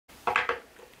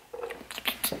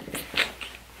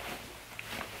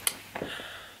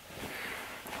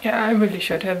Yeah, I really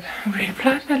should have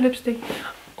reapplied my lipstick.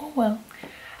 Oh well.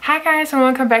 Hi guys and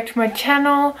welcome back to my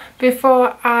channel.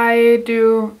 Before I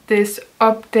do this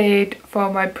update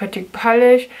for my project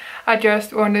polish, I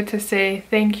just wanted to say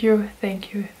thank you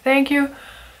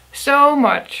so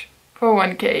much for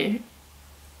 1K.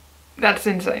 That's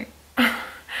insane.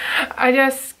 I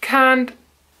just can't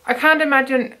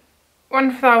imagine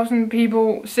 1,000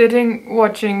 people sitting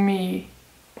watching me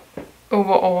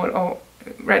overall or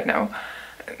right now.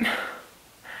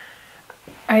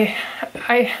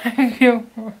 I feel,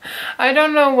 I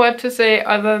don't know what to say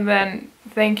other than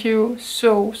thank you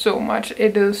so much.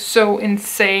 It is so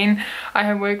insane. I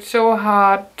have worked so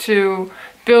hard to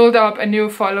build up a new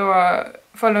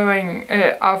following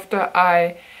after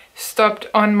I stopped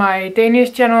on my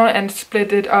Danish channel and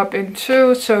split it up in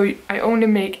two, so I only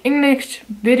make English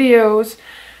videos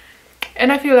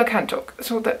and I feel I can't talk,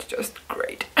 so that's just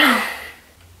great.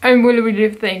 I'm really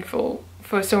thankful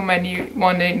for so many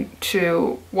wanting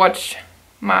to watch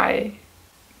my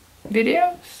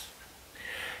videos.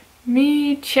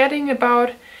 Me chatting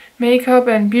about makeup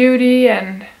and beauty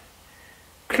and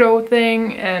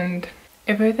clothing and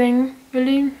everything,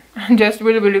 really. I'm just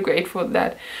really grateful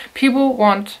that people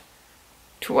want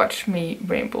to watch me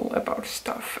ramble about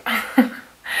stuff.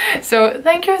 So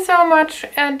thank you so much,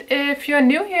 and if you're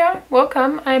new here,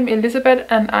 welcome. I'm Elizabeth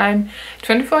and I'm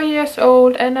 24 years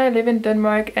old and I live in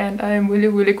Denmark, and I'm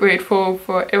really grateful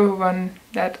for everyone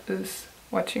that is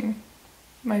watching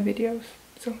my videos.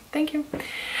 So thank you.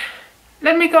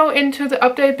 Let me go into the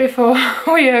update before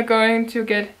we are going to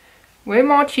get way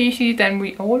more cheesy than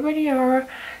we already are.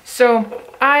 So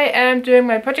I am doing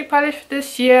my project polish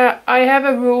this year. I have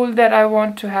a rule that I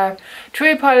want to have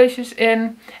 3 polishes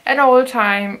in at all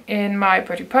time in my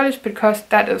project polish, because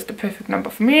that is the perfect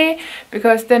number for me,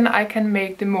 because then I can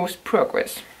make the most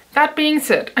progress. That being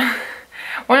said,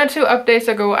 1 or 2 updates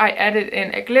ago I added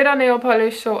in a glitter nail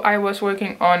polish, so I was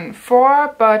working on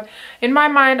 4, but in my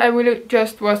mind I really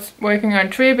just was working on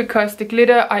 3 because the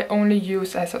glitter I only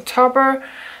use as a topper.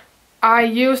 I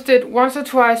used it once or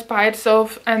twice by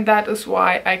itself, and that is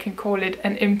why I can call it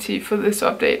an empty for this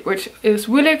update, which is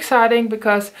really exciting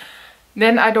because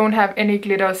then I don't have any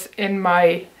glitters in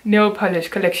my nail polish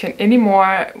collection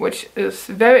anymore, which is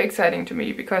very exciting to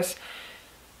me because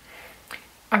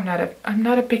I'm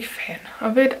not a big fan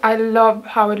of it. I love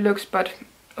how it looks, but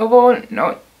overall,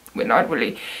 no, we're not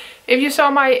really. If you saw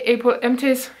my April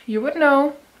empties, you would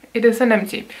know it is an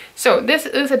empty. So this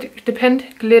is a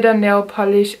Depend glitter nail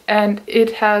polish, and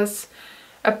it has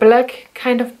a black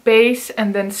kind of base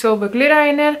and then silver glitter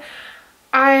in it.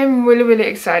 I'm really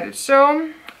excited. So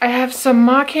I have some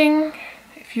marking.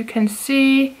 If you can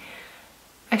see,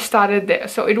 I started there.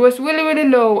 So it was really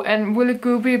low and really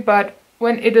goopy, but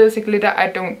when it is a glitter I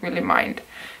don't really mind.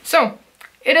 So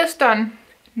it is done.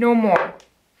 No more.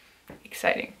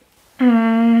 Exciting.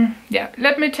 Yeah,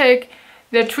 let me take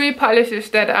the 3 polishes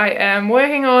that I am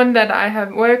working on, that I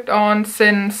have worked on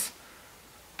since...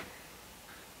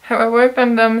 Have I worked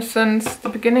on them since the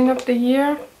beginning of the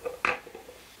year?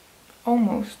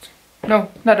 Almost. No,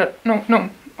 no,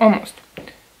 almost.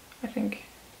 I think.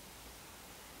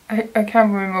 I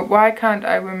can't remember. Why can't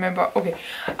I remember? Okay.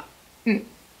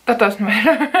 That doesn't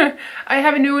matter. I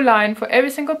have a new line for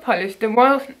every single polish. The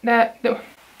one that...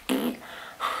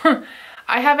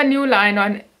 I have a new line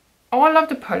on all of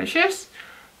the polishes.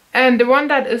 And the one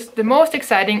that is the most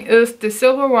exciting is the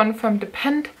silver one from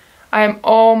Depend. I am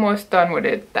almost done with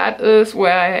it. That is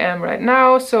where I am right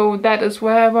now. So that is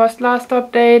where I was last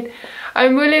update.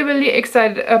 I'm really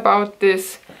excited about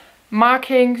this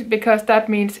marking, because that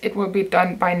means it will be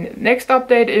done by the next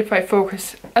update if I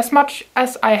focus as much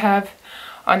as I have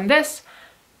on this.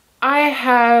 I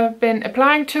have been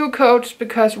applying 2 coats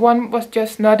because one was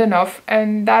just not enough,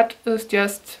 and that is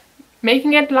just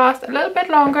making it last a little bit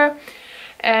longer.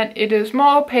 And it is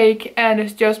more opaque and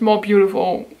it's just more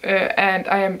beautiful, and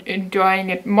I am enjoying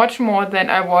it much more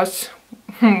than I was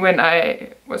when I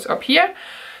was up here.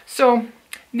 So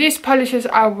these polishes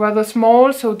are rather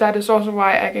small, so that is also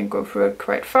why I can go through it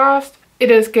quite fast. It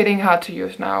is getting hard to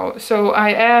use now, so I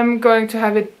am going to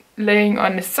have it laying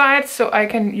on the side so I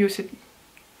can use it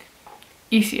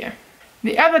easier.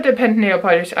 The other Depend nail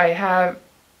polish I have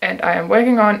and I am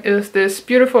working on is this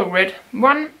beautiful red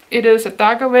one. It is a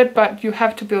darker red, but you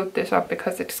have to build this up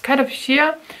because it's kind of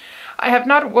sheer. I have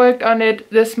not worked on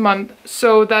it this month,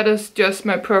 so that is just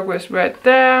my progress right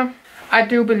there. I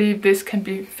do believe this can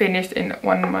be finished in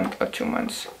 1 month or 2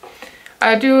 months.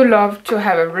 I do love to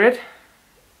have a red,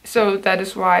 so that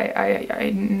is why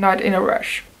I'm not in a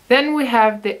rush. Then we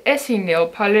have the Essie nail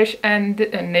polish and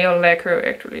nail lacquer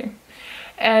actually.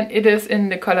 And it is in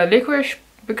the color Liqurice,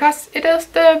 because it is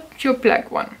the pure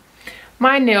black one.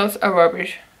 My nails are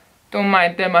rubbish. Don't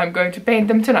mind them, I'm going to paint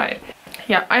them tonight.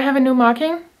 Yeah, I have a new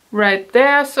marking right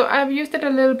there, so I've used it a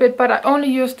little bit, but I only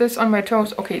use this on my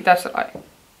toes. Okay, that's a lie.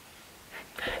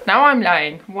 Now I'm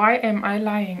lying. Why am I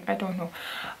lying? I don't know.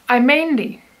 I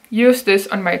mainly use this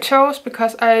on my toes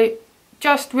because I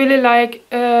just really like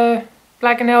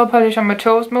black nail polish on my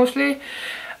toes mostly.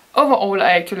 Overall,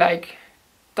 I actually like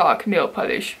dark nail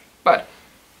polish, but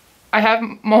I have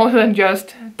more than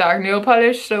just dark nail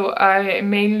polish, so I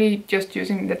mainly just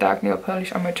using the dark nail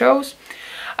polish on my toes.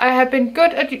 I have been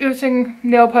good at using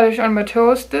nail polish on my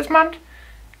toes this month,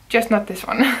 just not this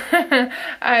one.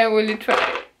 I really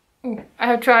tried. I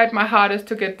have tried my hardest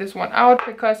to get this one out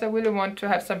because I really want to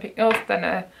have something else than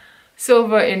a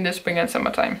silver in the spring and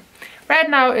summertime. Right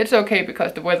now it's okay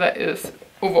because the weather is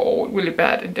overall really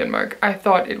bad in Denmark. I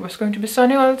thought it was going to be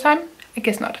sunny all the time. I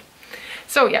guess not.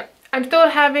 So yeah, I'm still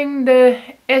having the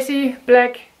Essie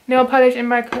black nail polish in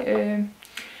my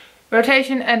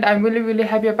rotation, and I'm really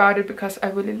happy about it because I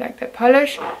really like that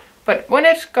polish. But when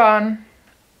it's gone,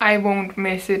 I won't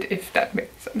miss it, if that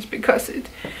makes sense, because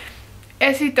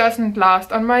Essie doesn't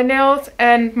last on my nails,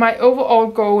 and my overall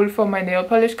goal for my nail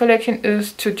polish collection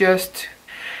is to just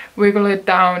wiggle it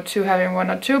down to having 1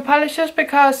 or 2 polishes,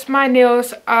 because my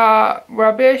nails are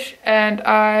rubbish and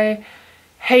I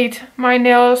hate my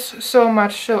nails so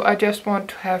much, so I just want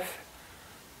to have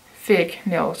fake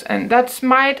nails. And that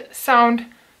might sound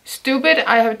stupid.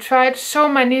 I have tried so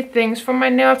many things for my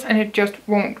nails and it just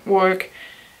won't work.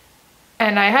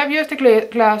 And I have used a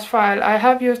glass file, I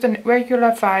have used a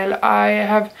regular file, I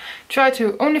have tried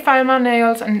to only file my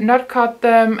nails and not cut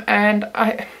them, and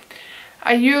I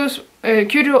use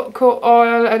cuticle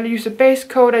oil, I use a base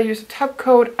coat, I use a top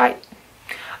coat, I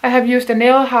have used a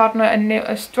nail hardener and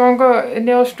a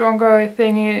nail stronger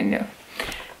thingy.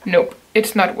 Nope,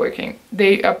 it's not working.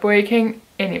 They are breaking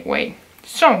anyway.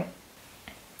 So,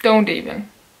 don't even.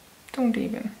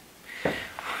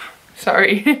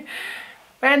 Sorry.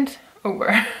 Rant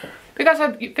over. Because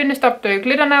I finished up the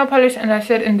glitter nail polish, and I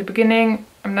said in the beginning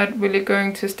I'm not really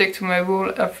going to stick to my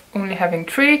rule of only having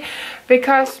 3,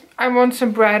 because I want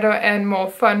some brighter and more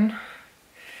fun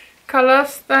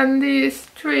colors than these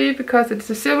 3, because it's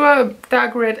a silver,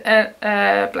 dark red and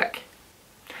black.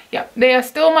 Yeah, they are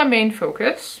still my main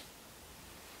focus.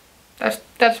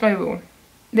 That's my rule.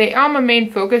 They are my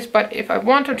main focus, but if I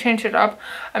want to change it up,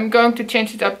 I'm going to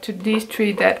change it up to these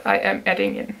 3 that I am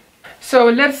adding in. So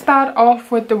let's start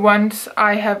off with the ones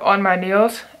I have on my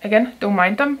nails. Again, don't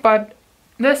mind them, but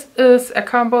this is a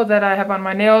combo that I have on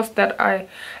my nails that I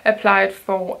applied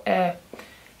for a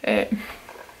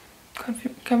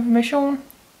confirmation.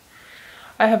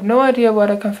 I have no idea what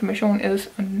a confirmation is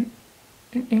in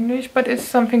English, but it's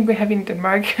something we have in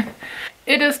Denmark.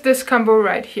 It is this combo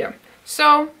right here.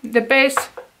 So the base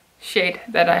shade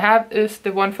that I have is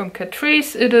the one from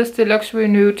Catrice. It is the Luxury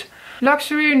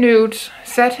Nude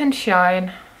Satin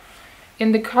Shine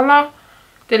in the color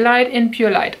Delight in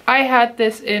Pure Light. I had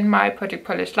this in my project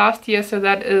polish last year, so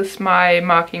that is my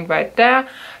marking right there.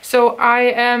 So I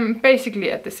am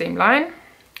basically at the same line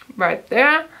right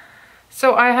there.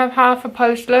 So I have half a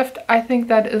polish left. I think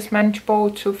that is manageable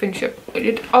to finish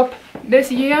it up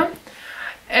this year.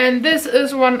 And this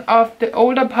is one of the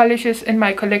older polishes in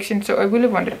my collection, so I really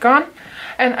want it gone.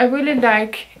 And I really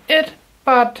like it,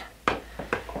 but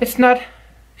it's not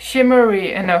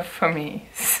shimmery enough for me.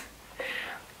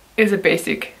 It's a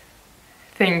basic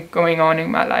thing going on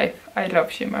in my life. I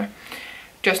love shimmer,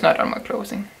 just not on my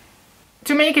clothing.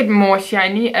 To make it more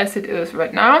shiny as it is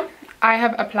right now, I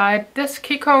have applied this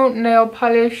Kiko nail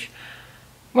polish.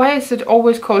 Why is it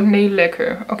always called nail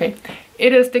lacquer? Okay,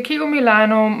 it is the Kiko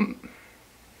Milano.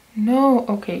 No,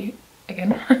 okay,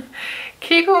 again.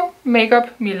 Kiko Makeuo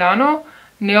Milano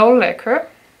nail lacquer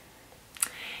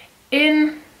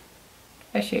in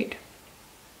a shade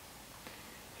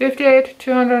 58,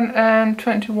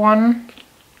 221.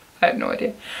 I have no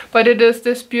idea, but it is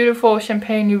this beautiful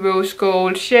champagne rose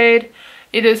gold shade.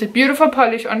 It is a beautiful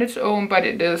polish on its own, but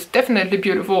it is definitely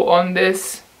beautiful on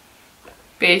this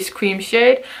base cream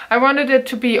shade. I wanted it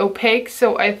to be opaque,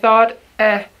 so I thought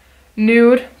a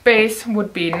nude base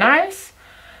would be nice.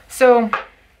 So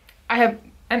I have,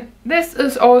 and this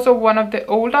is also one of the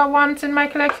older ones in my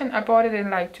collection. I bought it in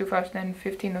like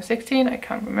 2015 or 16, I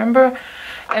can't remember.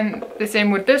 And the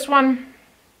same with this one,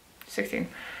 16.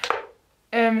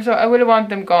 So I really want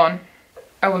them gone.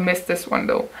 I will miss this one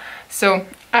though. So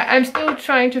I'm still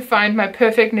trying to find my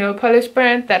perfect nail polish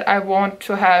brand that I want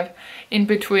to have in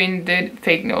between the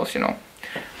fake nails, you know.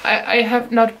 I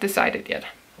have not decided yet.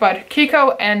 But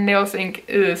Kiko and Nails Inc.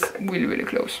 is really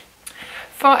close.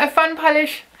 For a fun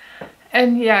polish,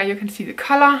 And yeah, you can see the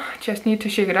color. Just need to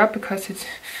shake it up because it's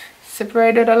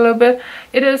separated a little bit.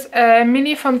 It is a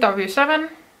mini from W7.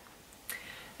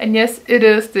 And yes, it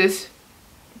is this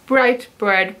bright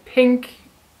pink,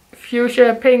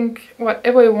 fuchsia pink,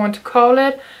 whatever you want to call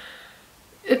it.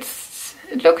 It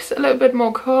looks a little bit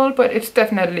more cold, but it's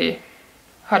definitely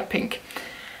hot pink.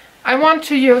 I want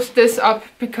to use this up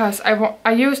because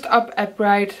I used up a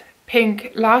bright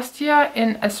pink last year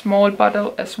in a small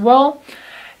bottle as well.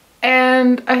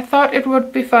 And I thought it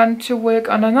would be fun to work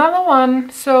on another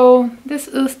one, so this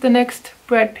is the next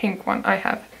bright pink one I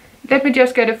have. Let me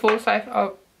just get a full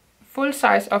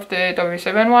size of the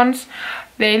W7 ones.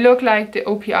 They look like the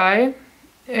OPI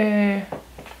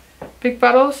big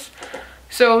bottles.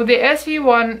 So the Essie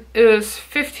one is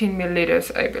 15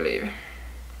 milliliters, I believe.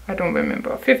 I don't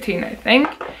remember, 15 I think.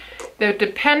 The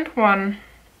Depend one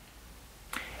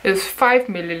is 5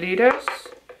 milliliters.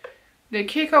 The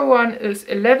Kiko one is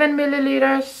 11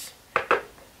 milliliters,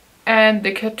 and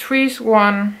the Catrice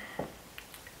one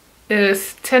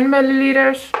is 10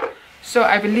 milliliters. So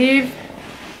I believe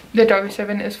the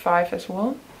W7 is 5 as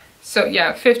well. So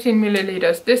yeah, 15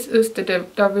 milliliters. This is the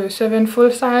W7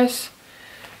 full size,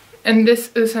 and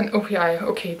this is an OPI.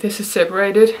 Okay, this is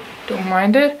separated, don't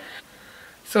mind it.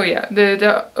 So yeah,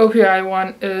 the OPI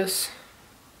one is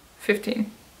 15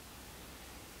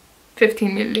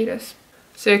 milliliters.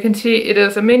 So you can see it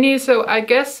is a mini, so I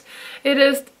guess it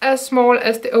is as small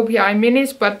as the OPI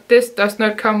minis, but this does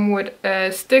not come with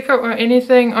a sticker or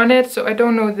anything on it, so I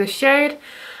don't know the shade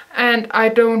and I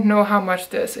don't know how much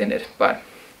there's in it, but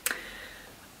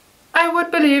I would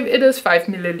believe it is 5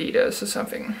 milliliters or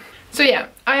something. So yeah,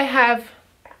 I have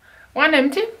one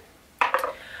empty.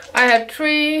 I have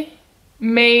 3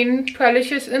 main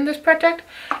polishes in this project,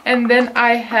 and then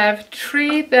I have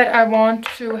 3 that I want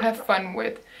to have fun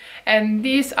with. And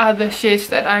these are the shades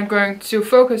that I'm going to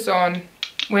focus on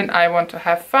when I want to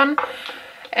have fun.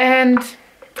 And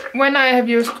when I have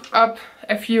used up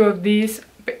a few of these,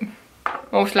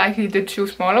 most likely the 2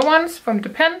 smaller ones from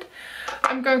Depend,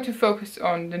 I'm going to focus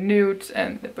on the nudes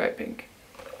and the bright pink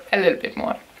a little bit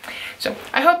more. So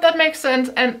I hope that makes sense,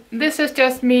 and this is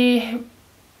just me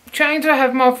trying to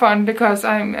have more fun because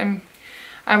I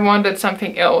wanted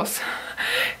something else.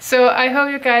 So I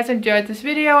hope you guys enjoyed this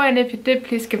video, and if you did,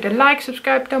 please give it a like,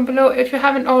 subscribe down below if you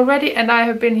haven't already, and I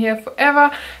have been here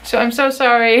forever, so I'm so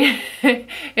sorry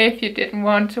if you didn't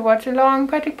want to watch a long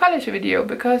project polish video,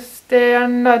 because they are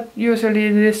not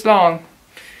usually this long.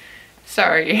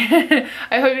 Sorry.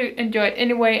 I hope you enjoyed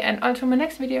anyway, and until my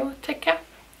next video, take care.